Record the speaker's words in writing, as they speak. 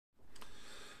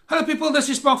Hello people, this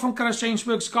is Mark from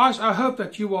Kharischangeworks. Guys, I hope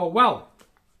that you are well.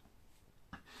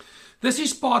 This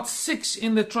is part 6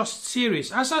 in the trust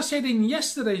series. As I said in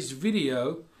yesterday's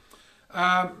video,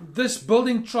 this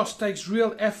building trust takes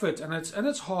real effort and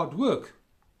it's hard work.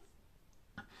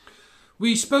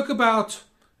 We spoke about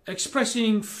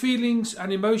expressing feelings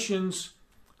and emotions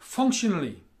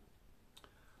functionally.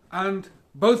 And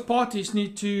both parties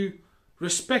need to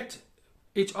respect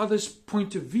each other's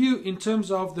point of view in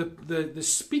terms of the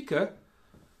speaker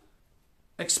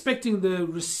expecting the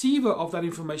receiver of that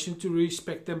information to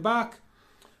respect them back,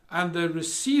 and the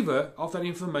receiver of that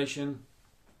information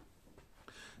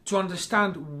to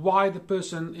understand why the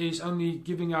person is only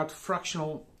giving out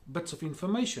fractional bits of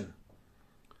information.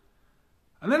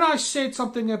 And then I said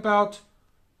something about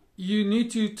you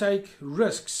need to take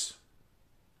risks.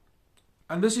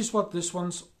 And this is what this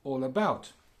one's all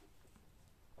about.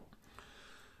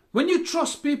 When you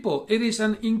trust people, it is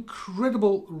an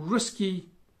incredible risky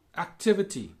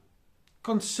activity.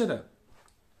 Consider.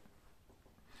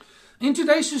 In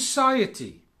today's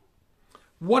society,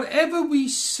 whatever we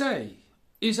say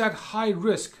is at high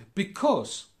risk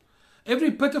because every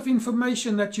bit of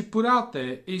information that you put out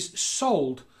there is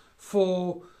sold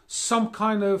for some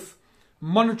kind of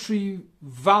monetary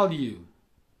value.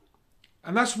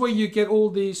 And that's where you get all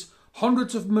these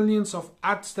hundreds of millions of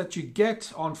ads that you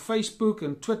get on Facebook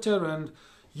and Twitter and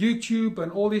YouTube and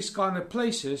all these kind of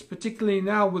places, particularly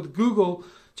now with Google.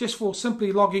 Just for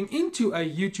simply logging into a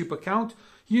YouTube account,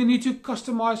 you need to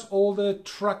customize all the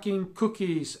tracking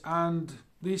cookies and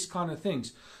these kind of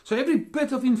things. So every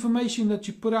bit of information that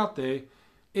you put out there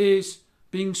is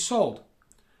being sold.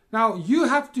 Now you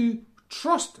have to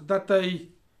trust that they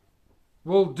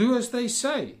will do as they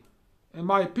say. In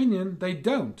my opinion, they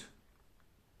don't.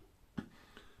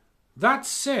 That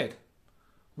said,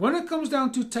 when it comes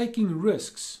down to taking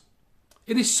risks,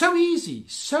 it is so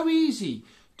easy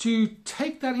to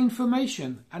take that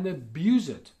information and abuse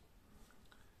it.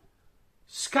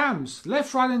 Scams,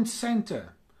 left, right and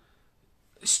center.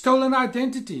 Stolen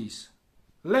identities,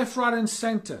 left, right and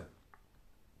center.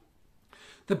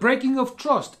 The breaking of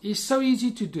trust is so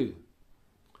easy to do.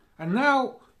 And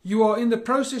now you are in the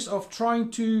process of trying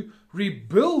to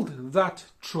rebuild that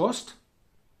trust.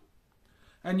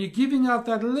 And you're giving out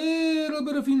that little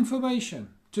bit of information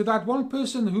to that one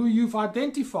person who you've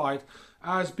identified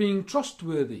as being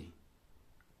trustworthy.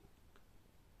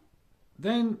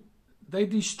 Then they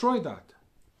destroy that.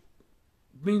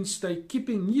 It means they're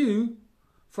keeping you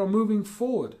from moving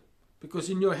forward. Because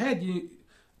in your head,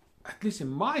 at least in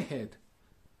my head,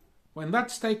 when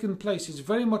that's taken place, it's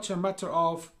very much a matter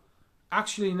of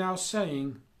actually now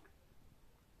saying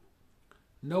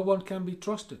no one can be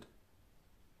trusted.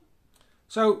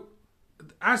 So,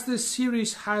 as this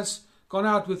series has gone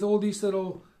out with all these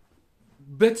little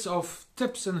bits of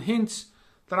tips and hints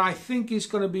that I think is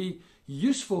going to be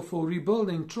useful for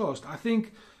rebuilding trust, I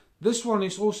think this one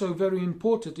is also very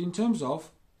important in terms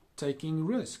of taking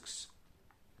risks.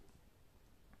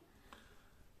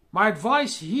 My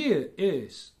advice here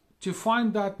is to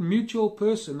find that mutual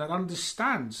person that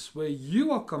understands where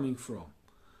you are coming from,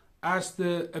 as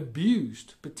the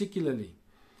abused particularly.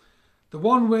 The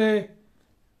one where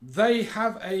they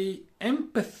have a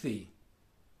empathy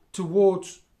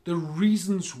towards the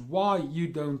reasons why you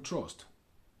don't trust.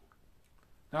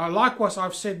 Now, likewise,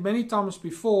 I've said many times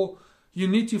before, you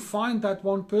need to find that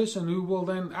one person who will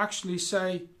then actually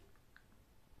say,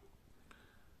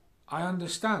 I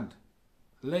understand.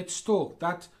 Let's talk.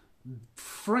 That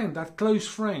friend, that close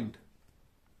friend.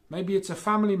 Maybe it's a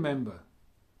family member.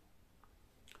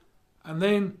 And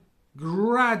then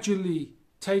gradually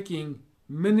taking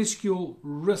minuscule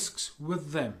risks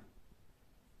with them.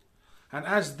 And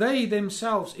as they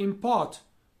themselves impart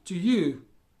to you,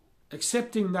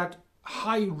 accepting that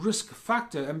high risk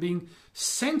factor and being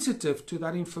sensitive to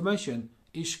that information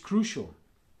is crucial.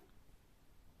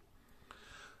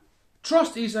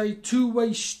 Trust is a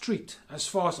two-way street as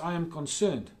far as I am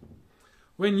concerned.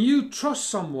 When you trust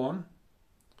someone,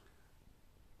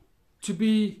 to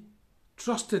be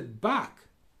trusted back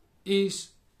is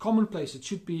commonplace. It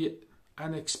should be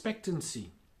an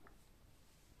expectancy.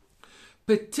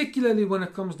 Particularly when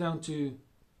it comes down to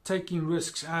taking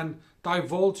risks and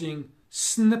divulging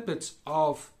snippets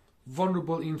of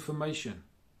vulnerable information.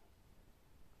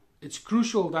 It's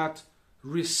crucial that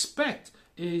respect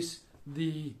is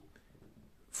the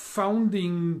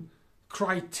founding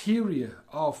criteria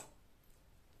of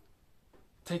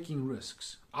taking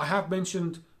risks. I have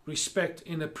mentioned respect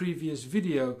in a previous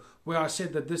video where I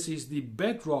said that this is the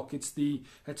bedrock, it's the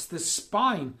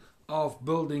spine of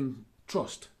building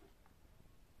trust.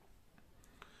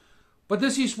 But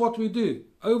this is what we do.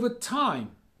 Over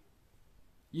time,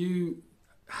 you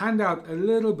hand out a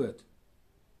little bit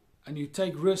and you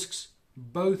take risks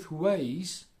both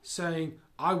ways, saying,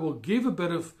 I will give a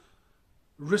bit of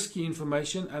risky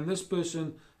information, and this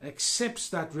person accepts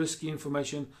that risky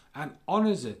information and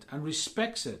honors it and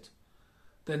respects it.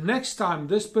 The next time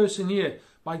this person here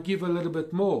might give a little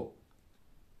bit more,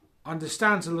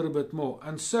 understands a little bit more,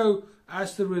 and so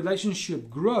as the relationship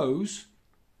grows,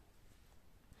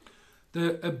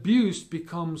 the abused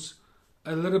becomes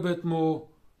a little bit more,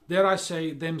 dare I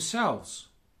say, themselves,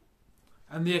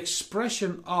 and the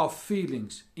expression of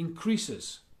feelings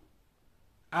increases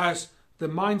as the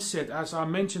mindset, as I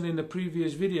mentioned in the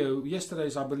previous video,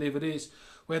 yesterday's I believe it is,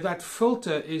 where that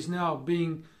filter is now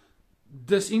being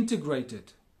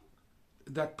disintegrated,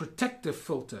 that protective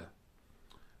filter,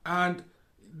 and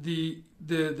the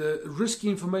risky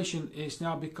information is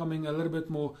now becoming a little bit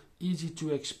more easy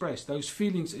to express. Those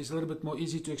feelings is a little bit more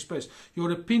easy to express.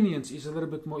 Your opinions is a little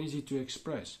bit more easy to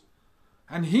express.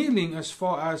 And healing, as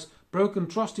far as broken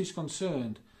trust is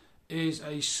concerned, is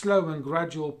a slow and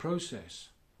gradual process.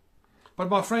 But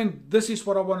my friend, this is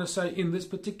what I want to say in this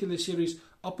particular series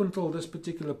up until this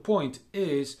particular point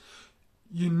is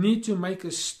you need to make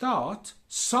a start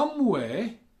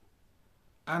somewhere,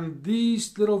 and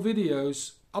these little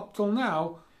videos up till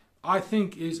now I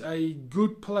think is a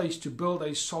good place to build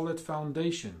a solid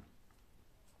foundation.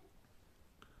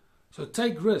 So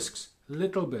take risks,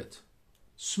 little bit,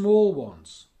 small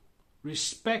ones.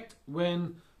 Respect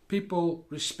when people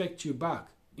respect you back,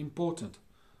 important.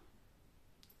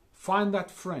 Find that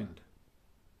friend.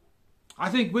 I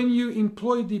think when you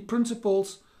employ the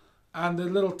principles and the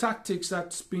little tactics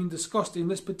that's been discussed in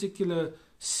this particular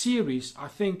series, I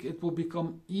think it will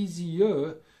become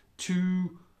easier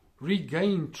to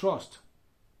regain trust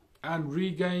and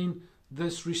regain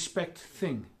this respect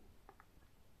thing.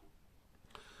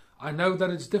 I know that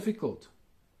it's difficult.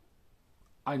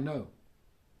 I know.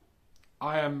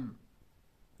 I am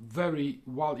very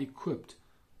well equipped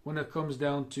when it comes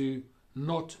down to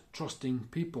not trusting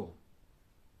people.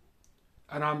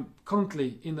 And I'm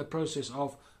currently in the process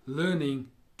of learning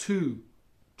to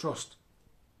trust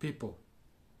people.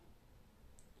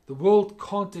 The world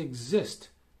can't exist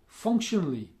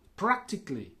functionally,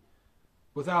 practically,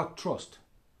 without trust.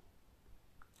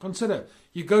 Consider,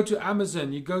 you go to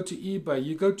Amazon, you go to eBay,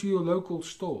 you go to your local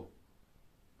store,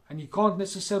 and you can't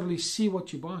necessarily see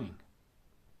what you're buying.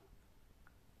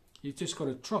 You just got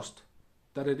to trust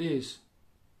that it is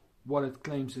what it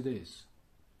claims it is.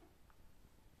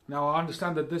 Now I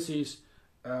understand that this is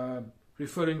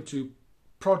referring to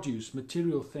produce,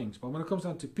 material things, but when it comes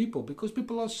down to people, because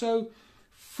people are so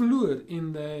fluid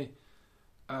in their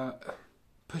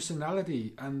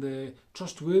personality and their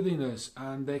trustworthiness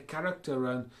and their character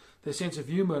and their sense of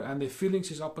humor and their feelings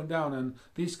is up and down and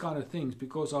these kind of things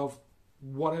because of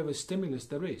whatever stimulus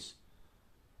there is.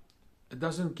 It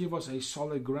doesn't give us a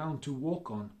solid ground to walk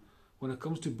on when it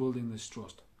comes to building this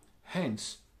trust.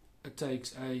 Hence, it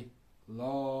takes a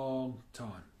long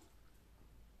time.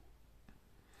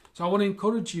 So I want to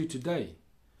encourage you today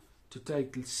to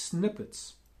take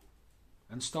snippets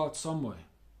and start somewhere.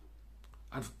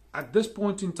 And at this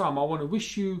point in time, I want to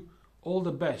wish you all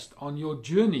the best on your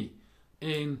journey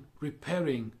in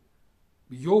repairing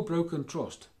your broken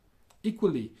trust.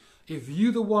 Equally, if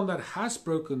you're the one that has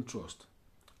broken trust,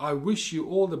 I wish you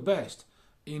all the best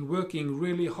in working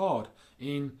really hard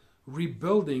in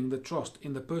rebuilding the trust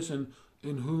in the person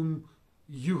in whom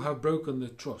you have broken the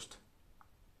trust.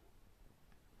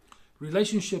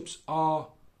 Relationships are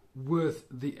worth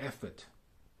the effort.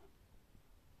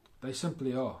 They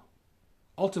simply are.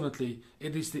 Ultimately,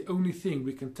 it is the only thing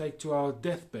we can take to our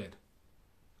deathbed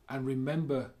and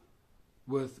remember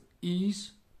with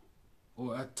ease,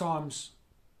 or at times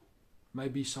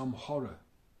maybe some horror.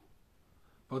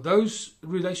 But those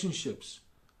relationships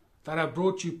that have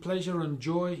brought you pleasure and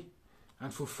joy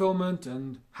and fulfillment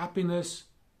and happiness,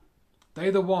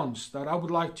 they're the ones that I would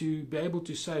like to be able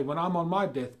to say when I'm on my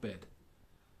deathbed,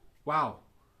 wow,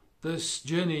 this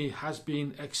journey has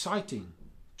been exciting,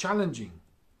 challenging.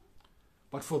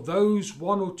 But for those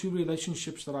 1 or 2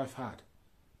 relationships that I've had,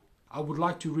 I would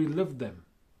like to relive them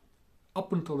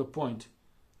up until the point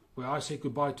where I say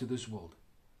goodbye to this world.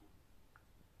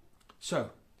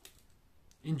 So,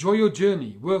 enjoy your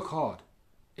journey, work hard.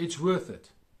 It's worth it.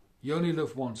 You only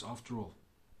live once after all.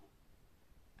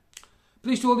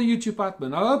 Please, to all the YouTube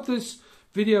admin, I hope this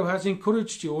video has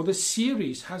encouraged you, or this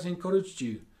series has encouraged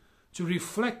you to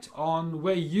reflect on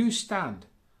where you stand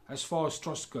as far as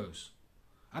trust goes.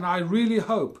 And I really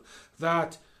hope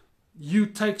that you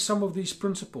take some of these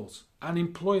principles and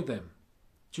employ them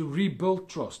to rebuild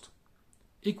trust.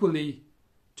 Equally,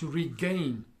 to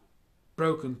regain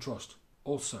broken trust.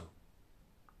 also.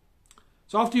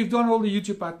 So after you've done all the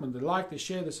YouTube admin, the like, the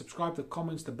share, the subscribe, the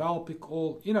comments, the bell, pick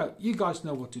all, you know, you guys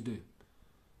know what to do.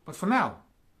 But for now,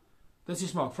 this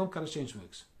is Mark from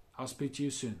Kharischangeworks. I'll speak to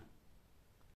you soon.